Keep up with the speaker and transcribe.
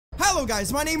Hello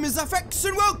guys, my name is FX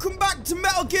and welcome back to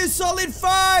Metal Gear Solid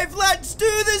 5. Let's do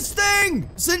this thing!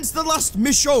 Since the last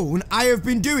mission, I have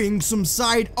been doing some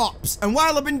side ops, and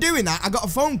while I've been doing that, I got a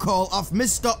phone call off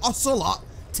Mr. Ocelot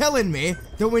telling me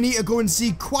that we need to go and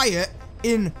see Quiet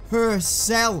in her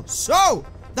cell. So,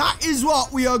 that is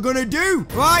what we are gonna do.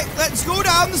 Right, let's go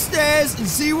down the stairs and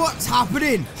see what's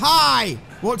happening. Hi!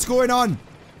 What's going on?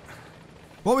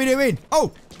 What are we doing?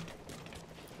 Oh!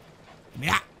 Give me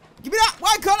that! Give me that!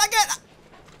 Why can't I get that?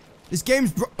 This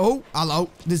game's oh, hello.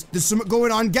 There's something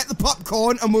going on. Get the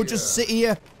popcorn and we'll just sit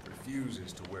here.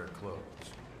 Refuses to wear clothes.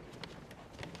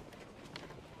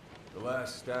 The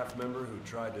last staff member who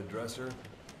tried to dress her,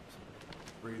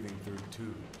 breathing through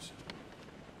tubes.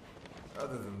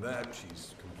 Other than that,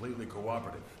 she's completely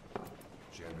cooperative.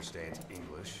 She understands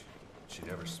English. She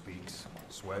never speaks,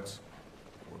 sweats,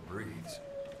 or breathes.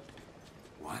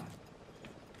 What?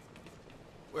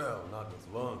 Well, not with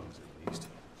lungs, at least.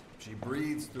 She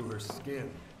breathes through her skin.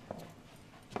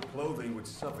 Clothing would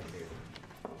suffocate her.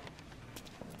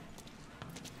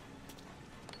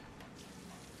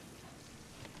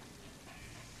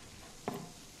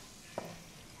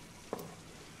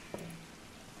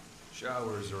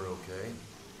 Showers are okay,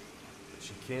 but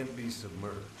she can't be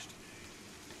submerged.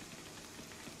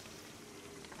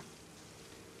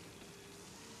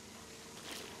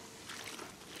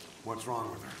 What's wrong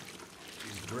with her?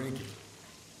 She's drinking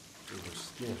through her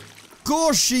skin. Of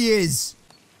course she is.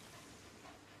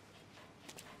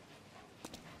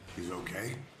 She's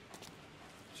okay?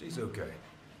 She's okay.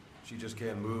 She just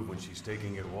can't move when she's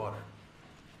taking in water.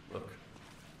 Look.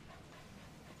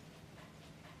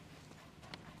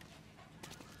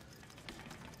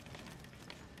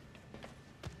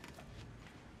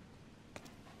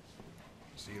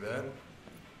 See that?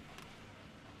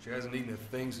 She hasn't eaten a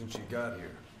thing since she got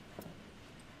here.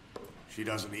 She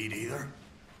doesn't eat either?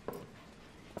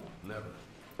 Never.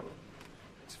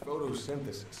 It's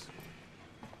photosynthesis.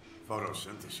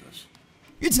 Photosynthesis?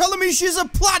 You're telling me she's a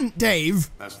plant, Dave?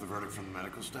 That's the verdict from the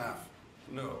medical staff.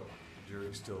 No, the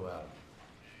jury's still out.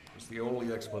 It's the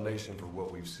only explanation for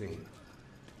what we've seen.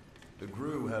 The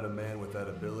GRU had a man with that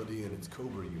ability in its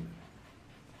Cobra unit.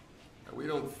 Now, we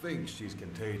don't think she's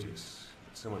contagious,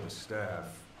 but some of the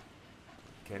staff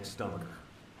can't stomach her.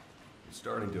 It's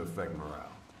starting to affect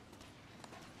morale.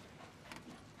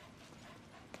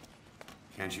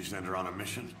 Can't you send her on a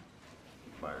mission?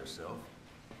 By herself?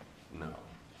 No.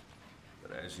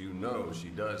 But as you know, she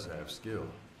does have skill.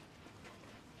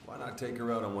 Why not take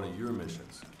her out on one of your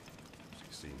missions?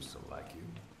 She seems to like you.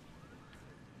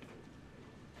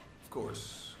 Of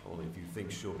course, only if you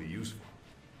think she'll be useful.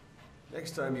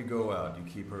 Next time you go out,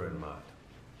 you keep her in mind.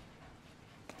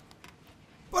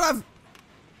 But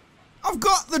I've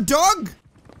got the dog.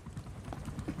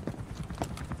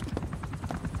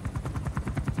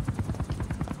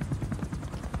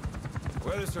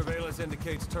 Weather surveillance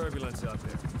indicates turbulence out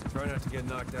there. Try not to get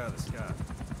knocked out of the sky.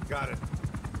 Got it.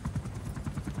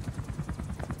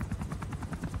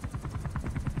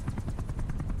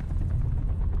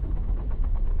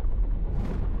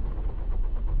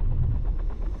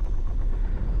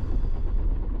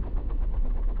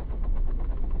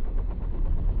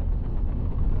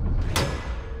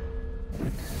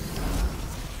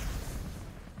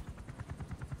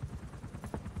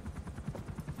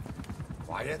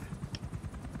 Quiet?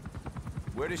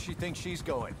 Where does she think she's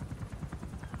going?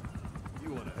 You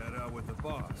want to head out with the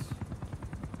boss?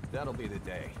 That'll be the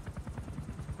day.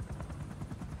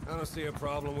 I don't see a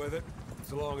problem with it,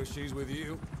 so long as she's with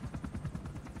you.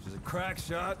 She's a crack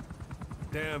shot,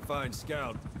 damn fine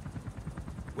scout.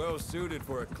 Well suited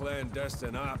for a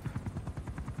clandestine op.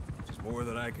 Which is more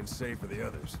than I can say for the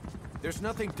others. There's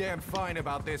nothing damn fine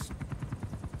about this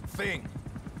thing.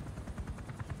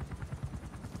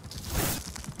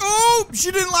 Oh,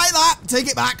 she didn't like that. Take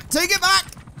it back. Take it back.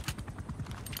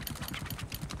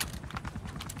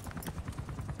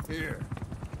 Here.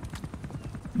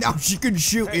 Now she can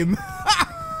shoot him.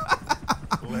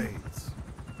 Blades.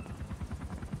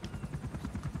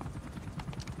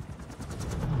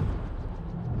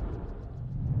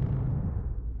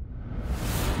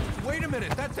 Wait a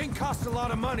minute, that thing costs a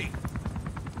lot of money.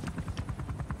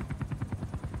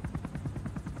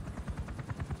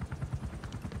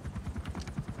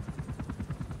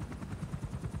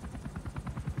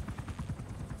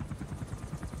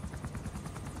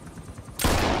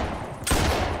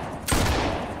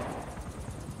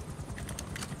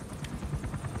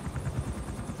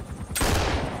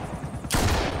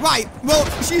 Right, well,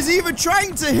 she's either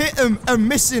trying to hit him and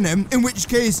missing him, in which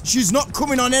case she's not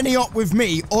coming on any op with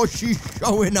me, or she's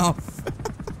showing off.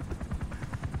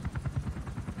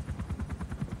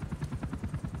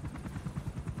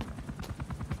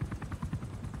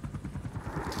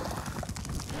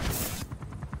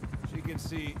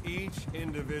 see each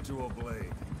individual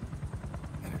blade.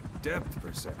 And a depth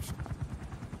perception.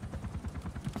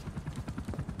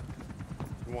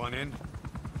 One in?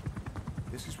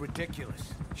 This is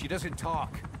ridiculous. She doesn't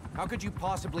talk. How could you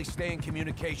possibly stay in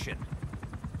communication?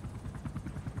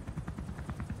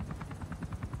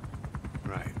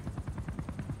 Right.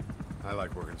 I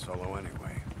like working solo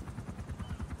anyway.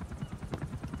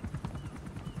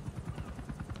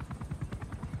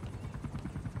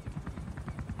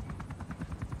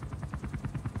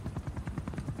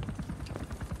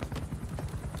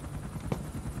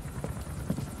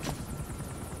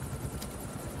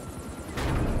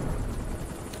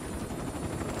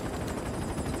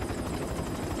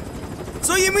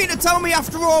 So you mean to tell me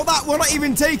after all that we're not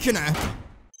even taking her?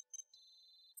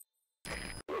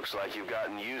 Looks like you've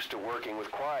gotten used to working with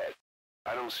Quiet.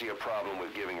 I don't see a problem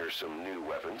with giving her some new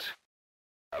weapons.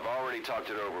 I've already talked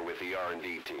it over with the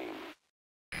R&D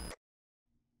team.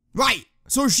 Right,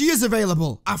 so she is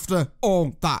available after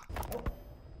all that.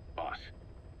 Boss,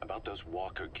 about those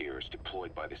walker gears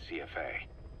deployed by the CFA.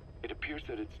 It appears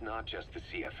that it's not just the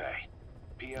CFA.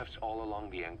 PFs all along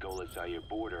the Angola-Zaire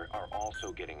border are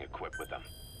also getting equipped with them.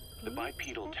 The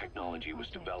bipedal technology was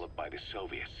developed by the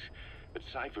Soviets, but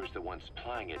Cypher's the one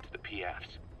supplying it to the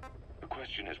PFs. The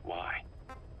question is why?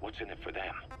 What's in it for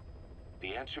them?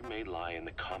 The answer may lie in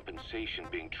the compensation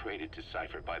being traded to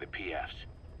Cypher by the PFs.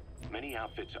 Many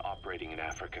outfits operating in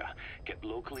Africa get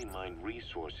locally mined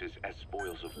resources as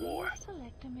spoils of war.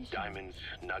 Diamonds,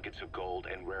 nuggets of gold,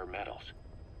 and rare metals.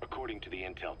 According to the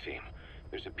intel team,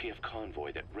 there's a PF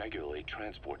convoy that regularly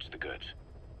transports the goods,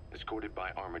 escorted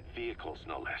by armored vehicles,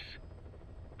 no less.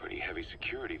 Pretty heavy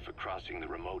security for crossing the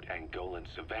remote Angolan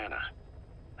savannah.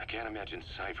 I can't imagine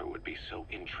Cypher would be so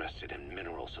interested in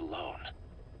minerals alone.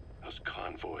 Those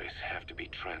convoys have to be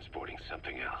transporting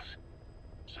something else.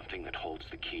 Something that holds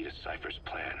the key to Cypher's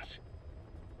plans.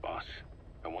 Boss,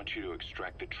 I want you to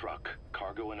extract the truck,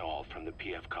 cargo and all, from the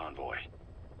PF convoy.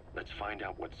 Let's find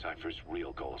out what Cypher's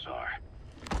real goals are.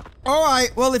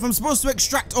 Alright, well, if I'm supposed to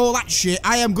extract all that shit,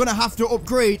 I am gonna have to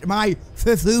upgrade my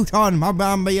futon,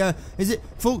 my is it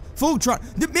full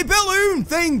my balloon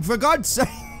thing, for God's sake.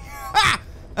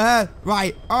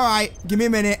 Right, alright, give me a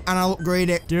minute and I'll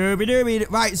upgrade it. Doobie.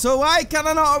 Right, so why can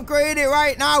I not upgrade it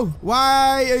right now?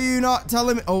 Why are you not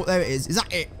telling me? Oh, there it is. Is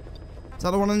that it? Is that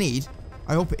the one I need?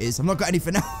 I hope it is. I've not got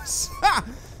anything else.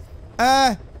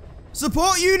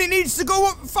 Support unit needs to go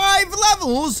up 5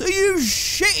 levels? Are you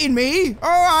shitting me?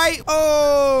 Alright.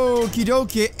 Okie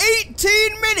dokie.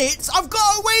 18 minutes? I've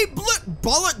got to wait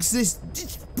bollocks this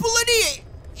bloody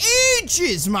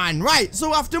ages, man. Right,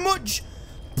 so after much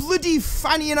bloody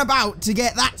fannying about to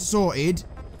get that sorted,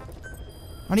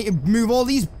 I need to move all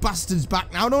these bastards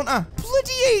back now, don't I?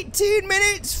 Bloody 18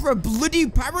 minutes for a bloody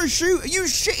parachute? Are you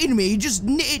shitting me? Just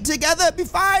knit it together, be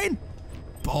fine.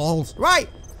 Balls. Right.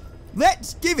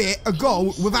 Let's give it a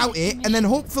go without it, and then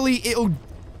hopefully it'll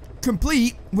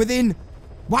complete within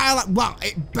well,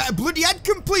 it better bloody head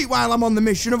complete while I'm on the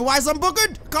mission, otherwise I'm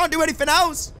buggered. Can't do anything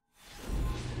else.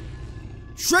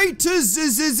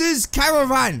 Traitors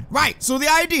Caravan. Right, so the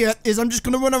idea is I'm just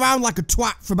gonna run around like a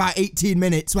twat for about 18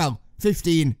 minutes. Well,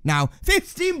 15 now.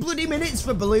 15 bloody minutes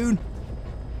for balloon.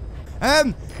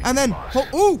 And then,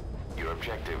 oh! Your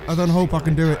objective is I don't hope I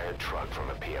can do it. Truck from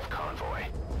a PF convoy.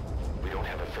 We don't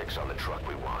have a fix on the truck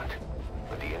we want,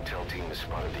 but the intel team has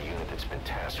spotted the unit that's been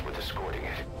tasked with escorting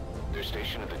it. They're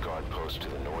stationed at the guard post to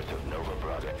the north of Nova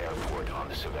Braga Airport on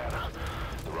the Savannah.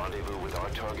 The rendezvous with our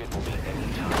target will be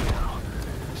any time now.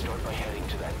 Start by heading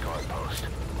to that guard post.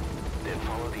 Then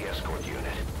follow the escort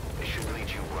unit. They should lead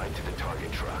you right to the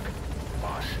target truck.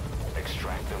 Boss,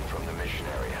 extract them from the mission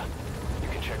area. You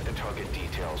can check the target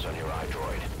details on your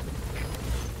iDroid.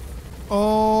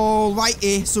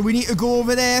 Alrighty, so we need to go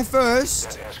over there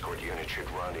first. That escort unit should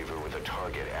rendezvous with the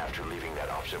target after leaving that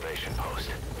observation post.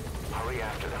 Hurry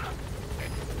after them.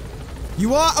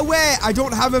 You are aware I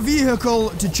don't have a vehicle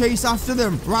to chase after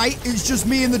them, right? It's just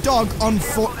me and the dog on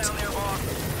foot.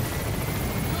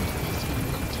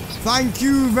 Thank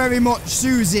you very much,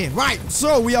 Susie. Right,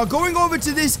 so we are going over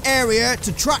to this area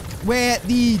to track where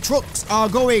the trucks are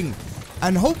going.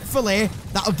 And hopefully,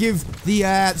 that'll give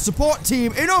the support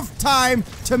team enough time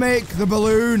to make the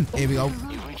balloon. Here we go.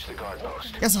 You've reached the guard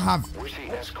post. Yes, I have. Where's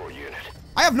the escort unit?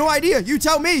 I have no idea. You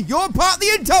tell me. You're part of the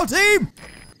intel team.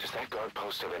 Does that guard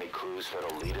post have any clues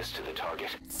that'll lead us to the target?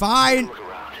 Fine. Look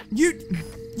around.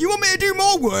 You want me to do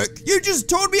more work? You just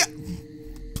told me.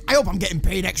 I hope I'm getting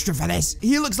paid extra for this.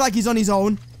 He looks like he's on his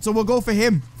own, so we'll go for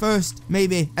him first,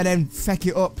 maybe, and then feck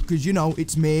it up, because, you know,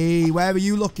 it's me. Where are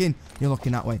you looking? You're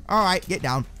looking that way. All right, get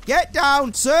down. Get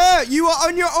down, sir. You are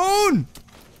on your own.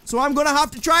 So I'm gonna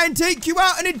have to try and take you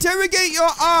out and interrogate your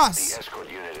ass. The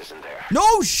escort unit isn't there.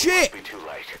 No shit. Must be too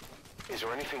late. Is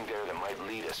there anything there that might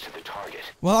lead us to the target?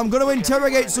 Well, I'm gonna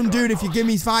interrogate some dude if you give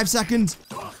me 5 seconds.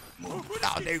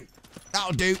 That'll do.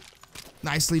 That'll do.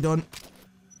 Nicely done.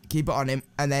 Keep it on him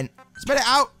and then spit it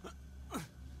out.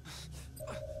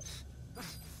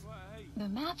 The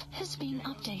map has been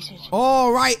updated.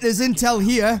 All right, there's intel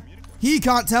here. He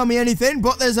can't tell me anything,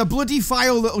 but there's a bloody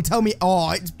file that'll tell me. Oh,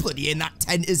 it's bloody in that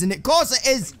tent, isn't it? Of course it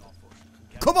is.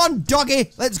 Come on,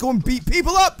 doggy. Let's go and beat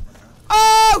people up.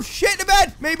 Oh, shit the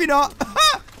bed. Maybe not.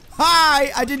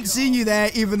 Hi, I didn't see you there,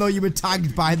 even though you were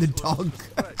tagged by the dog.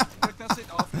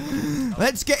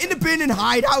 Let's get in the bin and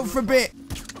hide out for a bit.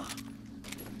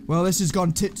 Well, this has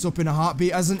gone tits up in a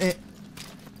heartbeat, hasn't it?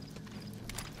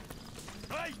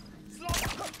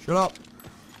 Shut up.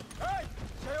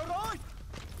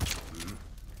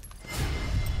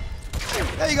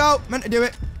 There you go. Meant to do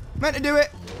it. Meant to do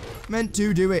it. Meant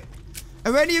to do it.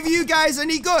 Are any of you guys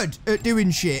any good at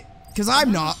doing shit? Because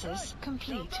I'm not.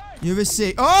 Complete. You're a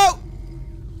sick. Oh!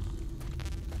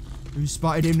 Who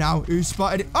spotted him now? Who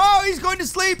spotted him? Oh, he's going to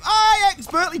sleep. I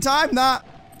expertly timed that.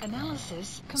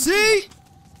 Analysis complete. See?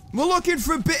 We're looking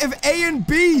for a bit of A and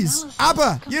B's. Analysis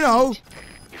ABBA, complete. you know.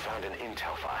 You found an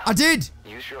intel file. I did.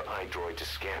 Use your iDroid to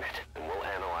scan it, and we'll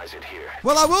analyze it here.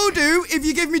 Well, I will do if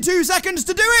you give me 2 seconds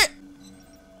to do it.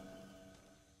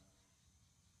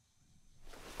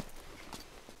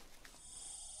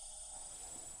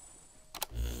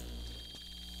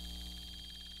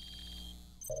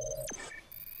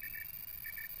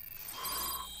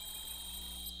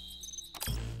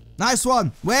 Nice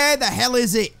one. Where the hell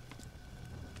is it?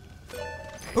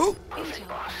 Ooh. Perfect,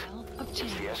 boss.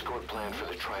 It's the escort plan for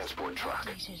the transport truck.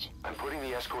 I'm putting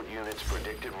the escort unit's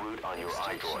predicted route on your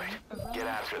iDroid. Get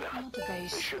after them. They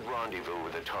should rendezvous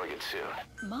with the target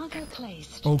soon. Marker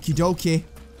placed. Okie dokie.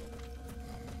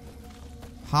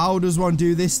 How does one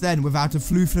do this then without a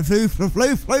flu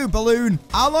balloon?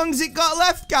 How long's it got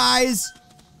left, guys?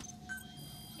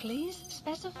 Please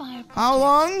specify. How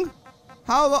long?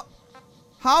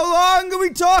 How long are we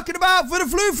talking about for the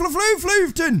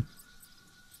floofton?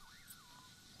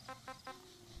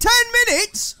 10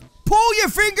 minutes? Pull your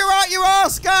finger out your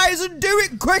arse, guys, and do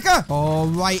it quicker.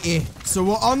 Alrighty. So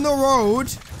we're on the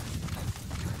road.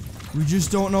 We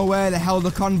just don't know where the hell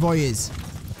the convoy is.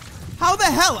 How the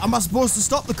hell am I supposed to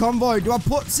stop the convoy? Do I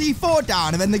put C4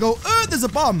 down and then they go, oh, there's a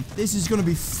bomb? This is going to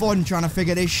be fun trying to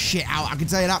figure this shit out. I can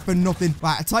tell you that for nothing.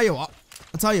 Right, I tell you what.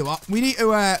 We need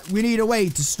a way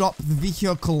to stop the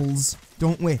vehicles,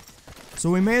 don't we? So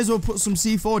we may as well put some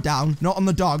C4 down, not on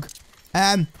the dog.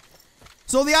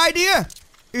 So the idea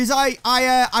is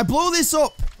I blow this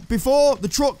up before the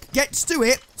truck gets to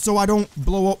it, so I don't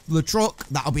blow up the truck.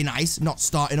 That'll be nice, not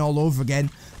starting all over again.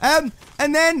 And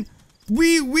then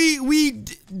we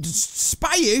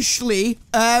spyishly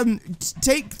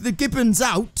take the gibbons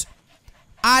out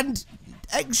and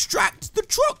extract the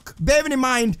truck, bearing in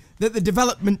mind that the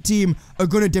development team are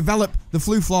going to develop the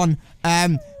flooflon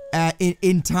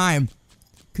in time,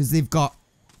 because they've got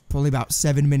probably about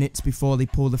 7 minutes before they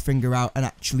pull the finger out and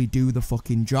actually do the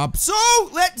fucking job. So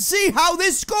let's see how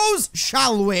this goes,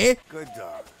 shall we? Good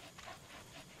dog.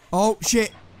 Oh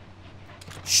shit.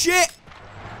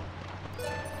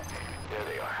 There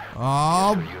they are.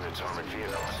 Oh Unit's armored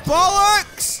vehicles.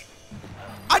 bollocks!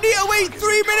 I need to wait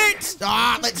 3 minutes.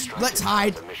 Let's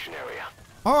hide. The mission area.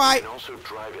 All right. You can also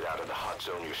drive it out of the hot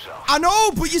zone yourself. I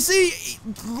know, but you see,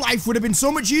 life would have been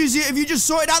so much easier if you just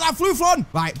sorted out that flooflon.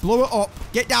 Right, blow it up.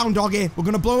 Get down, doggy. We're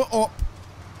gonna blow it up,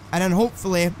 and then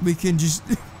hopefully we can just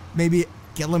maybe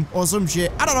kill him or some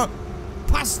shit. I don't know.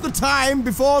 Pass the time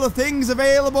before the thing's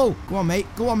available. Go on, mate.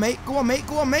 Go on, mate. Go on, mate.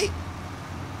 Go on, mate.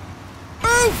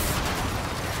 Oof!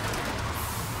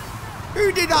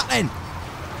 Who did that then?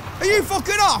 Are you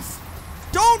fucking off?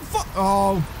 Don't fuck.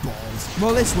 Oh, balls.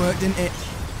 Well, this worked, didn't it?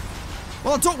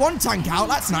 Well, I took one tank out.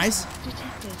 That's nice.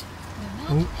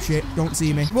 Oh, shit. Don't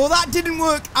see me. Well, that didn't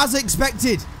work as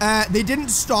expected. They didn't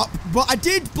stop, but I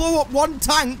did blow up one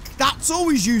tank. That's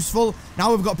always useful.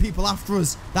 Now we've got people after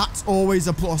us. That's always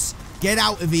a plus. Get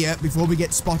out of here before we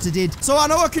get spotted. So I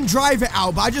know I can drive it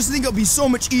out, but I just think it'll be so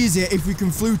much easier if we can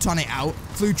Flutron it out.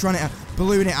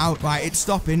 Balloon it out. Right, it's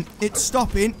stopping. It's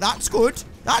stopping. That's good.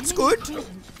 That's good.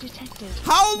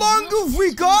 How long have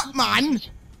we got, man?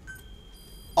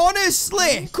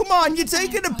 Honestly. Come on, you're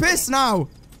taking a piss now.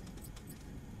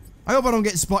 I hope I don't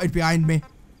get spotted behind me.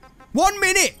 1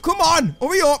 minute. Come on.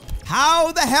 Hurry up.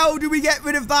 How the hell do we get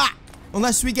rid of that?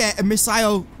 Unless we get a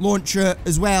missile launcher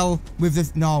as well with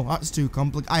the... No, that's too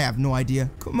complicated. I have no idea.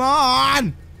 Come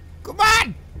on. Come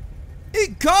on.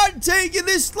 It can't take you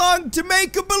this long to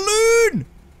make a balloon.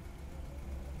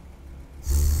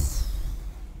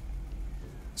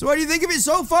 So what do you think of it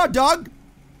so far, dog?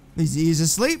 He's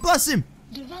asleep, bless him.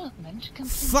 Development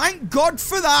complete. Thank God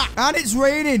for that. And it's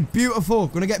raining. Beautiful.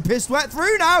 Gonna get pissed wet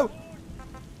through now.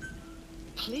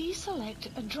 Please select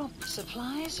a drop.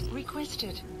 Supplies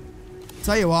requested.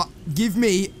 Tell you what, give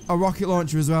me a rocket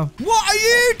launcher as well. What are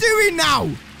you doing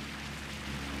now?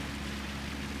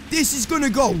 This is gonna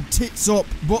go tits up,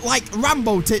 but like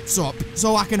Rambo tits up,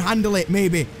 so I can handle it,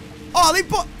 maybe. Oh, have they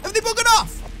buggered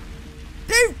off?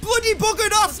 They've bloody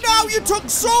buggered off now. You took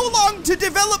so long to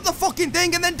develop the fucking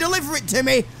thing and then deliver it to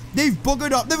me. They've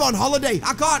buggered up. They're on holiday.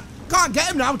 I can't get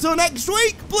them now till next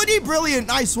week. Bloody brilliant.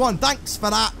 Nice one. Thanks for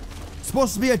that.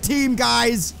 Supposed to be a team,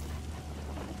 guys.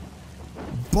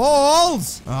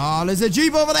 Balls. Oh, there's a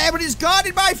Jeep over there, but it's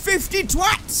guarded by 50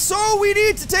 twats. So we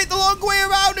need to take the long way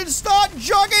around and start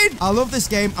jogging. I love this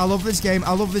game. I love this game.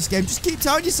 I love this game. Just keep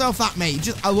telling yourself that,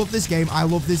 mate. I love this game. I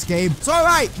love this game. So, all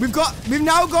right, we've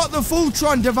now got the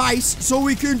Fultron device, so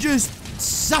we can just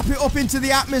zap it up into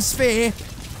the atmosphere,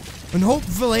 and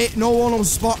hopefully no one will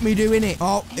spot me doing it.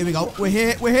 Oh, here we go. We're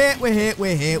here. We're here. We're here.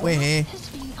 We're here. We're here.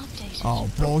 Oh,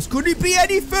 balls. Could it be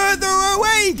any further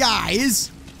away,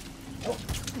 guys?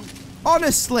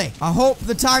 Honestly, I hope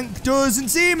the tank doesn't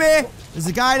see me. There's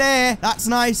a guy there. That's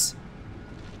nice.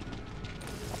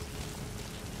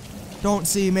 Don't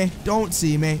see me. Don't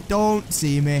see me. Don't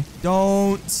see me.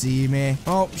 Don't see me.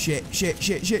 Oh, shit. Shit,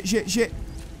 shit, shit, shit, shit.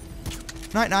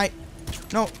 Night, night.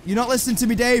 No, you're not listening to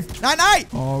me, Dave. Night, night.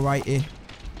 Alrighty.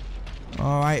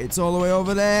 Alright, it's all the way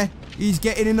over there. He's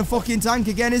getting in the fucking tank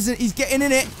again, isn't he? He's getting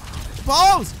in it.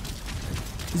 Balls!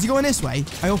 Is he going this way?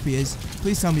 I hope he is.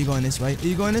 Please tell me you're going this way. Are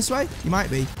you going this way? You might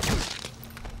be.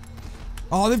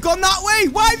 Oh, they've gone that way.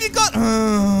 Why have you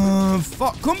gone?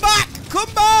 Fuck. Come back. Come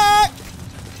back.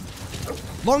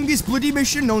 Longest bloody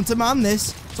mission known to man,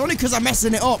 this. It's only because I'm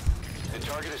messing it up. The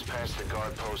target is past the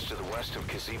guard post to the west of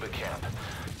Kaziba Camp.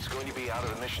 It's going to be out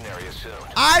of the mission area soon.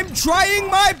 I'm trying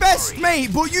my best,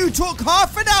 mate, but you took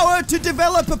half an hour to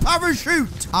develop a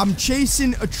parachute. I'm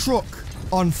chasing a truck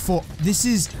on foot. This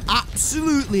is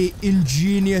absolutely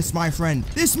ingenious, my friend.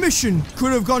 This mission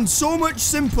could have gone so much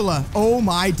simpler. Oh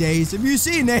my days. Have you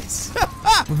seen this?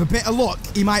 With a bit of luck,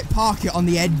 he might park it on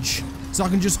the edge, so I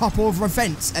can just hop over a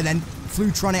fence and then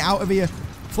Flutron it out of here.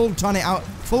 Fultron it out.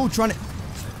 Fultron it.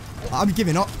 I'm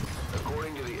giving up.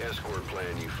 According to the escort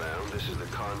plan you found, this is the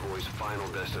convoy's final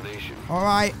destination. All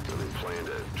right. Do they plan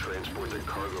to transport their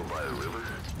cargo by the river?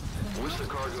 Once the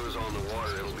cargo is on the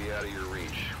water, it'll be out of your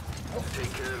reach.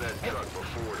 Take care of that truck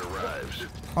before it arrives.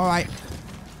 All right.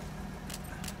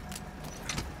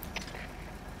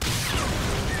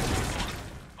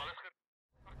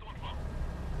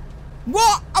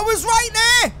 What? I was right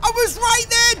there. I was right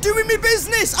there doing my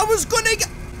business. I was gonna get...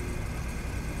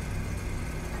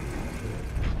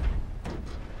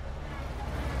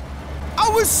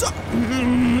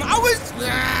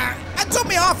 It took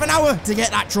me half an hour to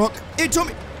get that truck. It took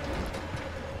me...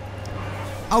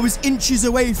 I was inches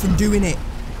away from doing it.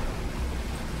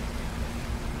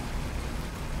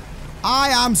 I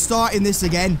am starting this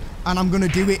again, and I'm gonna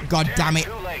do it. God damn it!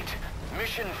 Too late.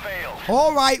 Mission failed.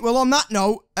 All right. Well, on that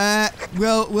note,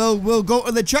 we'll go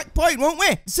to the checkpoint, won't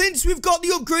we? Since we've got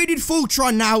the upgraded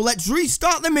Fultron now, let's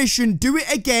restart the mission. Do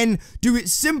it again. Do it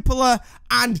simpler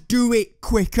and do it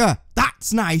quicker.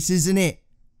 That's nice, isn't it?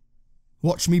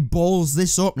 Watch me balls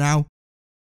this up now.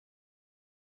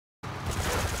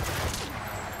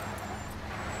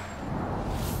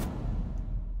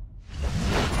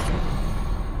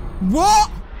 What?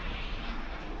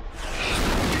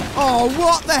 Oh,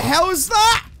 what the hell's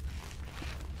that?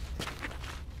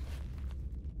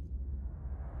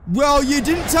 Well, you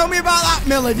didn't tell me about that,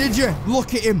 Miller, did you?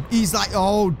 Look at him. He's like,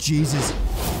 oh, Jesus.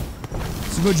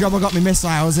 It's a good job I got my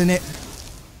missiles in it.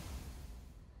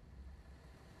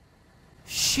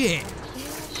 Shit.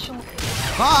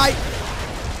 Bye.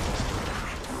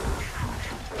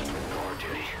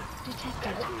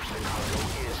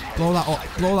 Blow that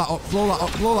up, blow that up, blow that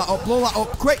up, blow that up, blow that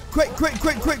up. Quick, quick, quick,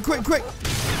 quick, quick, quick, quick.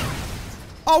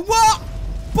 Oh, what?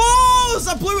 Balls!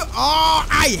 I blew it. Oh,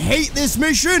 I hate this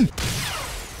mission.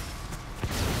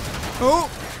 Oh.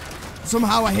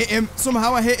 Somehow I hit him.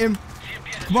 Somehow I hit him.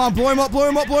 Come on, blow him up, blow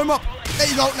him up, blow him up. There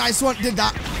you go. Nice one. Did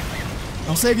that.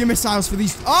 I'll save your missiles for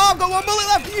these. Oh, I've got one bullet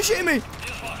left. Are you shitting me?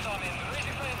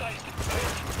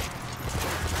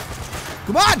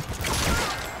 Come on.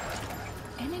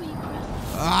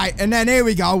 Alright, and then here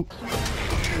we go.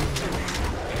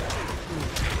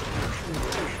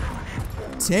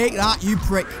 Take that, you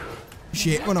prick.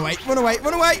 Shit, run away, run away,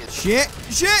 run away. Shit,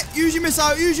 shit. Use your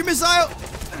missile, use your missile.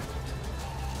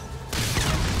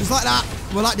 Just like that.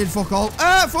 Well, that did fuck all.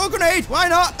 Throw a grenade. Why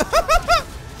not?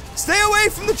 Stay away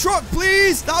from the truck,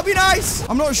 please. That'll be nice.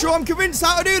 I'm not sure I'm convinced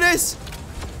how to do this.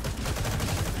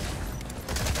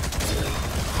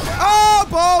 Oh,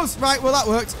 balls. Right, well, that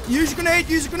worked. Use a grenade,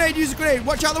 use a grenade, use a grenade.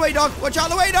 Watch out the way, dog. Watch out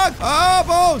the way, dog. Oh,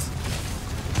 balls.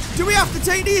 Do we have to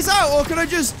take these out, or can I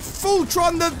just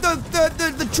full-tron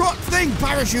the truck thing?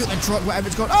 Parachute the truck, whatever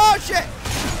it's called. Oh, shit.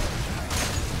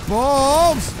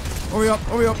 Balls. Hurry up,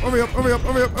 hurry up, hurry up, hurry up,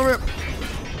 hurry up, hurry up.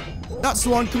 That's the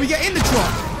one. Can we get in the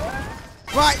truck?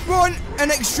 Right, run and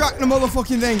extract the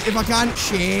motherfucking thing if I can.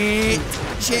 Shit.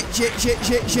 Shit, shit, shit,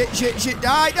 shit, shit, shit, shit.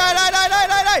 Die, die, die, die, die,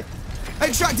 die, die.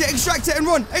 Extract it and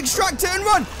run. Extract it and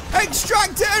run.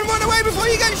 Extract it and run away before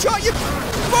you get shot. You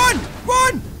run,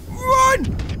 run,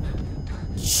 run.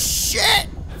 Shit.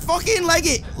 Fucking leg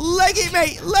it. Leg it,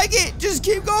 mate. Leg it. Just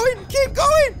keep going. Keep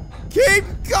going. Keep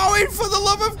going for the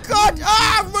love of God.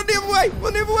 Ah, run the other way.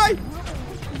 Run the other way.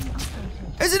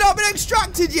 Has it not been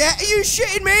extracted yet? Are you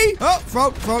shitting me? Oh, throw.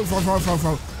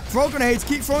 Throw grenades.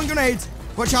 Keep throwing grenades.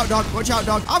 Watch out, dog. Watch out,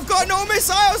 dog. I've got no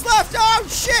missiles left. Oh,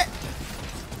 shit.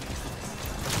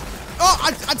 Oh,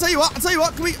 I tell you what.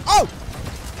 Can we... Oh.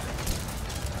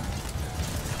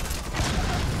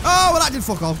 Oh, well, that did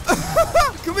fuck all.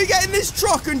 Can we get in this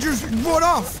truck and just run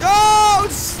off? Oh,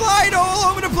 slide all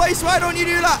over the place. Why don't you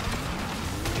do that?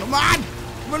 Come on.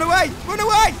 Run away. Run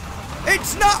away.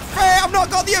 It's not fair. I've not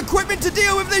got the equipment to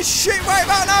deal with this shit right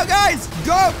about now, guys.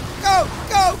 Go, go,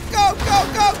 go, go, go,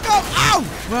 go, go. Ow.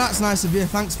 Well, that's nice of you.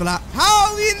 Thanks for that.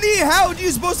 How in the hell are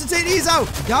you supposed to take these out?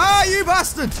 Die, you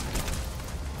bastard.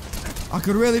 I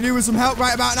could really do with some help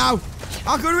right about now.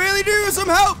 I could really do with some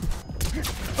help.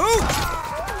 Ooh.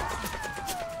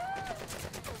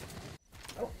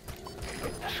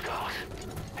 Scott,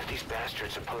 if these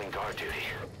bastards are pulling guard duty,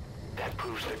 that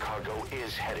proves the cargo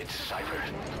is headed to Cypher.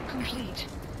 Complete.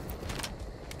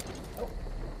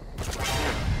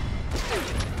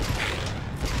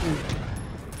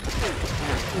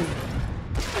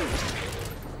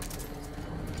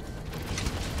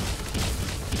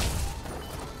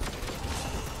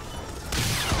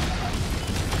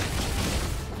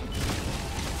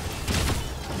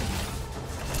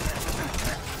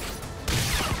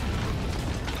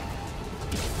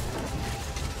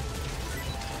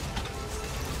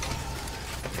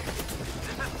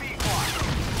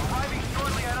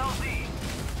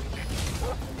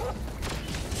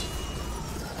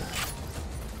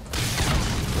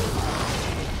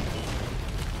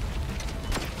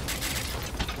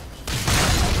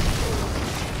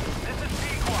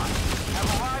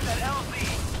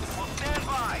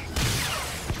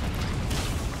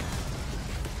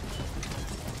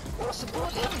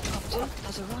 Support helicopter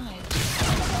has arrived.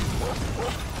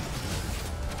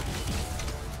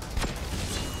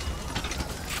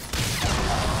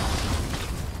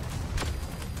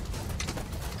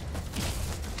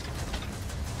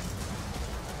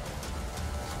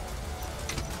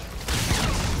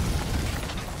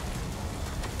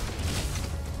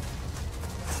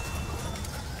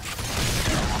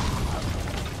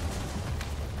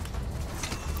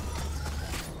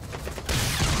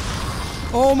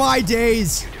 Oh my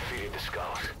days. You defeated the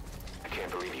Skulls. I can't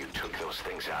believe you took those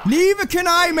things out. Neither can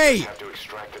I, mate. You have to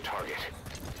extract the target.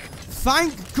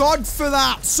 Thank God for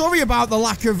that. Sorry about the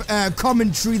lack of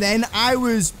commentary then. I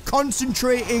was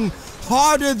concentrating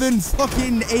harder than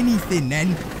fucking anything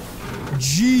then.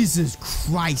 Jesus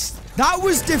Christ. That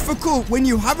was difficult when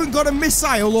you haven't got a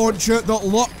missile launcher that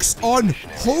locks on.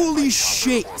 Holy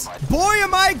shit. Boy,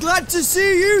 am I glad to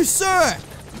see you, sir.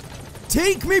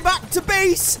 Take me back to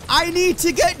base. I need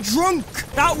to get drunk.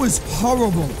 That was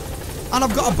horrible. And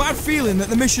I've got a bad feeling that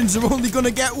the missions are only going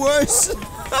to get worse.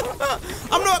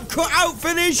 I'm not cut out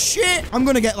for this shit. I'm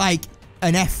going to get like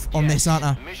an F on this, aren't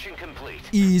I? Mission complete.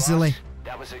 Easily. Boss,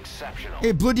 that was exceptional.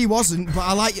 It bloody wasn't, but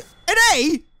I like it. An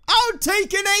A? I'll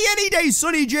take an A any day,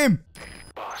 Sonny Jim.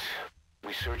 Boss,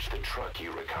 we searched the truck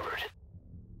you recovered.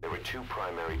 There were two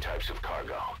primary types of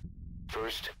cargo.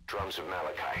 First, drums of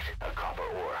malachite, a copper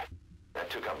ore. That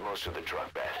took up most of the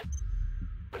truck bed.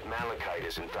 But malachite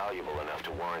isn't valuable enough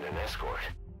to warrant an escort.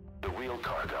 The real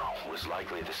cargo was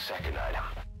likely the second item,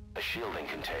 a shielding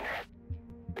container.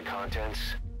 The contents,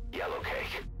 yellow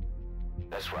cake.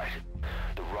 That's right,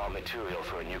 the raw material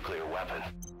for a nuclear weapon.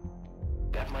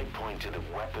 That might point to the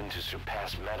weapon to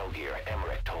surpass Metal Gear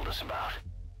Emmerich told us about.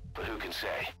 But who can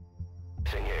say?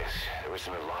 Thing is, there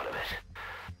isn't a lot of it.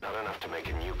 Not enough to make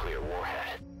a nuclear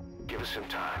warhead. Give us some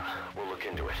time. We'll look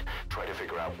into it. Try to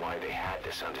figure out why they had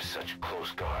this under such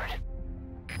close guard.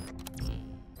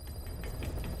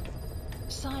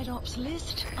 Side ops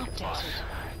list updated. Boss,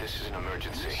 this is an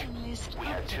emergency. Mission list We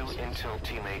had two updated. intel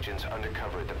team agents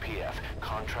undercover at the PF,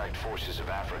 Contract Forces of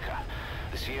Africa.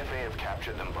 The CFA have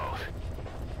captured them both.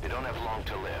 They don't have long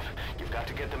to live. You've got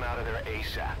to get them out of there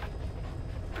ASAP.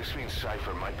 This means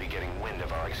Cypher might be getting wind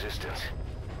of our existence.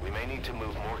 We may need to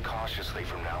move more cautiously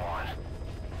from now on.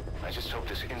 I just hope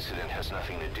this incident has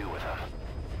nothing to do with them.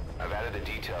 I've added the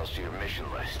details to your mission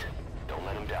list. Don't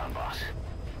let them down, boss.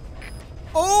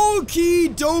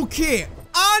 Okie dokie.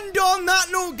 And on that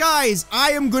note, guys,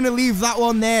 I am going to leave that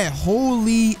one there.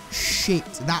 Holy shit,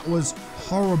 that was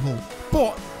horrible.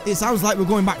 But it sounds like we're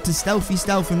going back to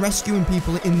stealth and rescuing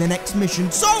people in the next mission.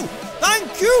 So,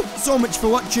 thank you so much for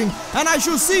watching, and I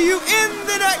shall see you in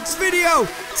the next video.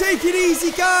 Take it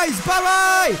easy, guys.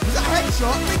 Bye-bye. Was that a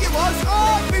headshot? I think it was.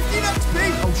 Oh, 15 XP.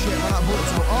 Oh, shit, man, that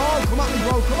bullet's out. Oh, come at me,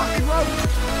 bro. Come at me, bro.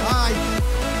 Bye.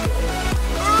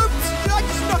 Oops. Did I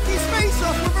just knock his face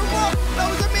off with a rock? That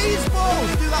was a maze ball.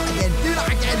 Do that again. Do that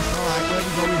again. All right, where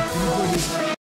are we going?